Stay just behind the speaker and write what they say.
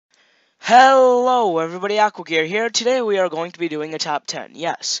Hello everybody, Aquagear here. Today we are going to be doing a top 10.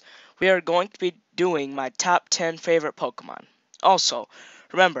 Yes, we are going to be doing my top 10 favorite Pokemon. Also,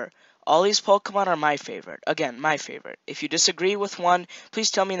 remember, all these Pokemon are my favorite. Again, my favorite. If you disagree with one, please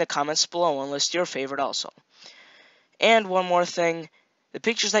tell me in the comments below and list your favorite also. And one more thing, the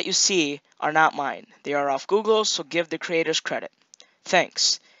pictures that you see are not mine. They are off Google, so give the creators credit.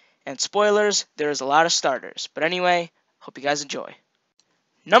 Thanks. And spoilers, there is a lot of starters. But anyway, hope you guys enjoy.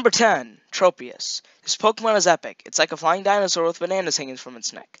 Number 10, Tropius. This Pokemon is epic. It's like a flying dinosaur with bananas hanging from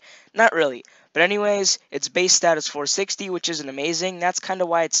its neck. Not really. But anyways, its base stat is 460, which isn't amazing. That's kind of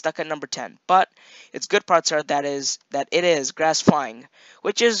why it's stuck at number 10. But its good parts are that it is grass flying,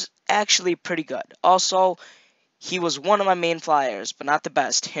 which is actually pretty good. Also, he was one of my main flyers, but not the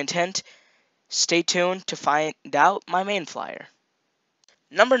best. Hint hint. Stay tuned to find out my main flyer.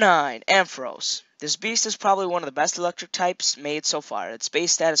 Number 9, Ampharos. This beast is probably one of the best electric types made so far. Its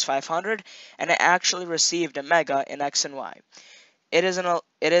base stat is 500, and it actually received a Mega in X and Y. It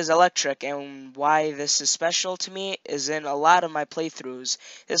is electric, and why this is special to me is in a lot of my playthroughs,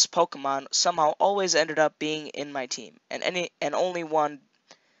 this Pokemon somehow always ended up being in my team, and only one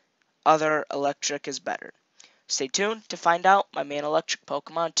other electric is better. Stay tuned to find out my main electric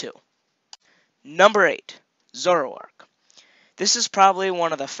Pokemon too. Number 8, Zoroark. This is probably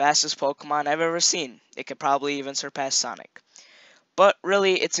one of the fastest Pokemon I've ever seen. It could probably even surpass Sonic. But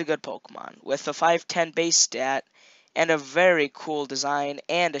really, it's a good Pokemon, with a 510 base stat, and a very cool design,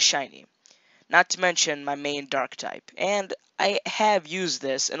 and a shiny. Not to mention my main Dark type. And I have used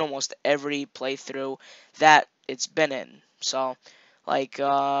this in almost every playthrough that it's been in. So, like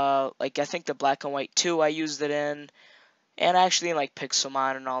I think the Black and White 2 I used it in, and actually in like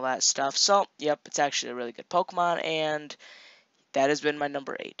Pixelmon and all that stuff. So, yep, it's actually a really good Pokemon, and that has been my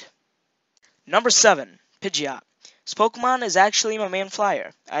number 8. Number 7, Pidgeot. This Pokemon is actually my main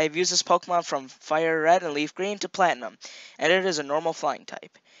flyer. I have used this Pokemon from Fire Red and Leaf Green to Platinum, and it is a normal flying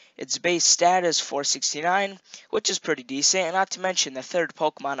type. Its base stat is 469, which is pretty decent, and not to mention the third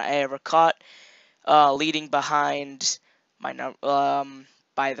Pokemon I ever caught, leading behind my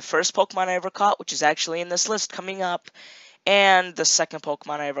by the first Pokemon I ever caught, which is actually in this list coming up, and the second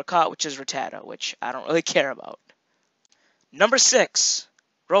Pokemon I ever caught, which is Rattata, which I don't really care about. Number 6,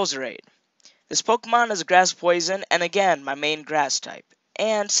 Roserade. This Pokemon is a grass poison, and again, my main grass type.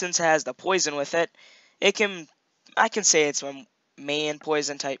 And since it has the poison with it, I can say it's my main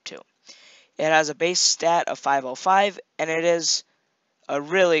poison type too. It has a base stat of 505, and it is a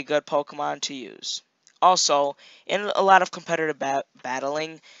really good Pokemon to use. Also, in a lot of competitive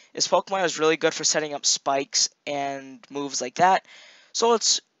battling, this Pokemon is really good for setting up spikes and moves like that. So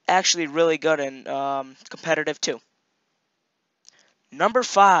it's actually really good in competitive too. Number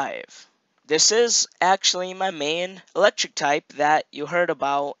 5. This is actually my main electric type that you heard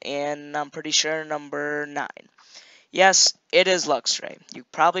about, and I'm pretty sure number 9. Yes, it is Luxray. You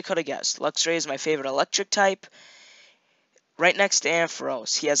probably could have guessed. Luxray is my favorite electric type, right next to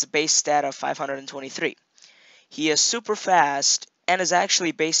Ampharos. He has a base stat of 523. He is super fast, and is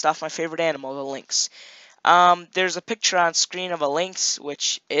actually based off my favorite animal, the lynx. There's a picture on screen of a lynx,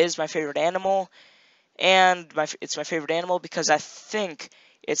 which is my favorite animal, and it's my favorite animal because I think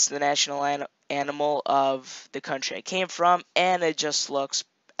it's the national animal of the country I came from, and it just looks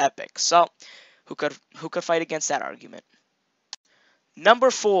epic. So, who could fight against that argument? Number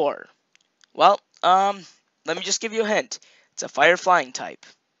 4. Well, let me just give you a hint. It's a fire flying type.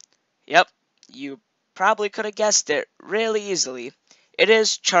 Yep, you probably could have guessed it really easily. It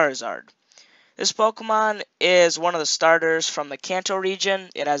is Charizard. This Pokemon is one of the starters from the Kanto region.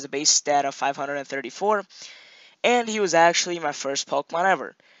 It has a base stat of 534. And he was actually my first Pokemon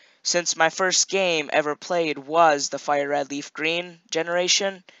ever, since my first game ever played was the Fire Red Leaf Green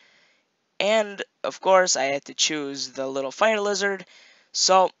generation, and of course I had to choose the little fire lizard,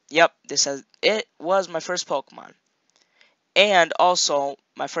 so yep, it was my first Pokemon, and also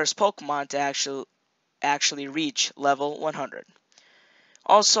my first Pokemon to actually reach level 100.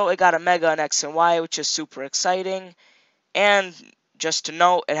 Also, it got a Mega in X and Y, which is super exciting, and just to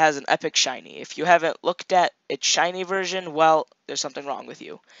note, it has an epic shiny. If you haven't looked at its shiny version, well, there's something wrong with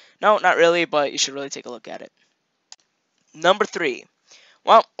you. No, not really, but you should really take a look at it. Number 3.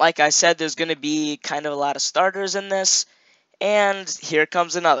 Well, like I said, there's going to be kind of a lot of starters in this, and here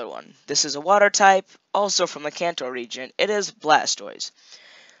comes another one. This is a water type, also from the Kanto region. It is Blastoise.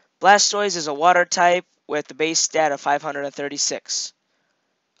 Blastoise is a water type with the base stat of 536.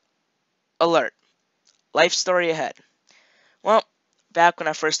 Alert. Life story ahead. Well, back when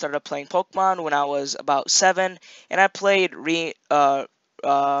I first started playing Pokemon when I was about 7, and I played Fire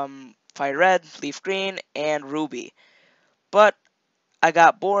Red, Leaf Green, and Ruby. But I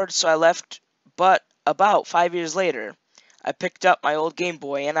got bored, so I left, but about 5 years later, I picked up my old Game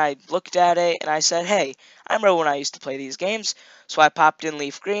Boy and I looked at it and I said, hey, I remember when I used to play these games, so I popped in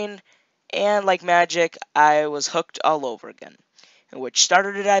Leaf Green, and like magic, I was hooked all over again. And which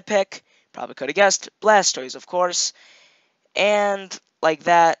starter did I pick? Probably could have guessed, Blastoise, of course. And like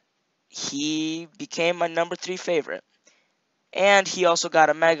that, he became my number 3 favorite. And he also got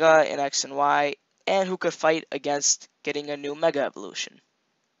a Mega in X and Y, and who could fight against getting a new Mega Evolution.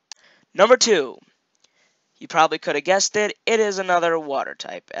 Number 2, you probably could have guessed it, it is another Water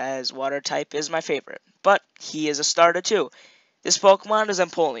type, as Water type is my favorite. But he is a starter too. This Pokemon is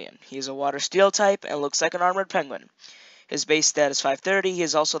Empoleon. He is a Water Steel type and looks like an armored penguin. His base stat is 530. He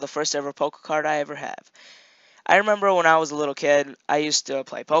is also the first ever Poke card I ever have. I remember when I was a little kid, I used to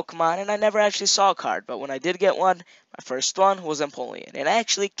play Pokemon, and I never actually saw a card, but when I did get one, my first one was Empoleon, and I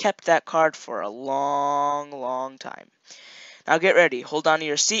actually kept that card for a long, long time. Now get ready, hold on to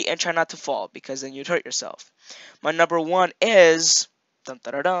your seat, and try not to fall, because then you'd hurt yourself. My number 1 is... dum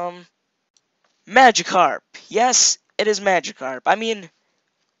dum dum, Magikarp. Yes, it is Magikarp. I mean,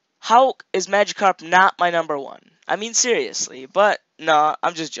 how is Magikarp not my number 1? I mean, seriously, but no,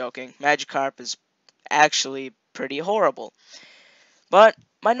 I'm just joking. Magikarp is actually pretty horrible. But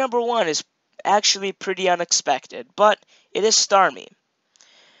my number 1 is actually pretty unexpected, but it is Starmie.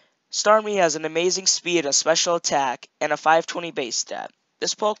 Starmie has an amazing speed, a special attack, and a 520 base stat.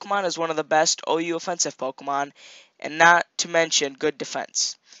 This Pokemon is one of the best OU offensive Pokemon, and not to mention good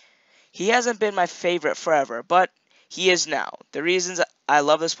defense. He hasn't been my favorite forever, but he is now. The reasons I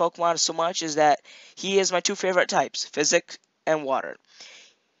love this Pokemon so much is that he is my 2 favorite types, Physics and Water.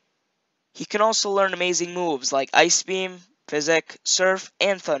 He can also learn amazing moves like Ice Beam, Physic, Surf,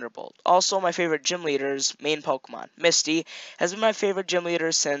 and Thunderbolt. Also, my favorite gym leader's main Pokemon, Misty, has been my favorite gym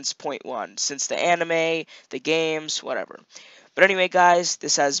leader since point 1, since the anime, the games, whatever. But anyway, guys,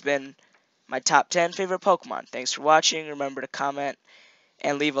 this has been my top 10 favorite Pokemon. Thanks for watching. Remember to comment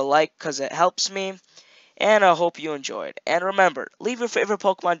and leave a like because it helps me. And I hope you enjoyed. And remember, leave your favorite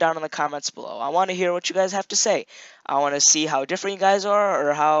Pokemon down in the comments below. I want to hear what you guys have to say. I want to see how different you guys are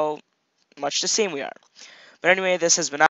or how much the same we are. But anyway, this has been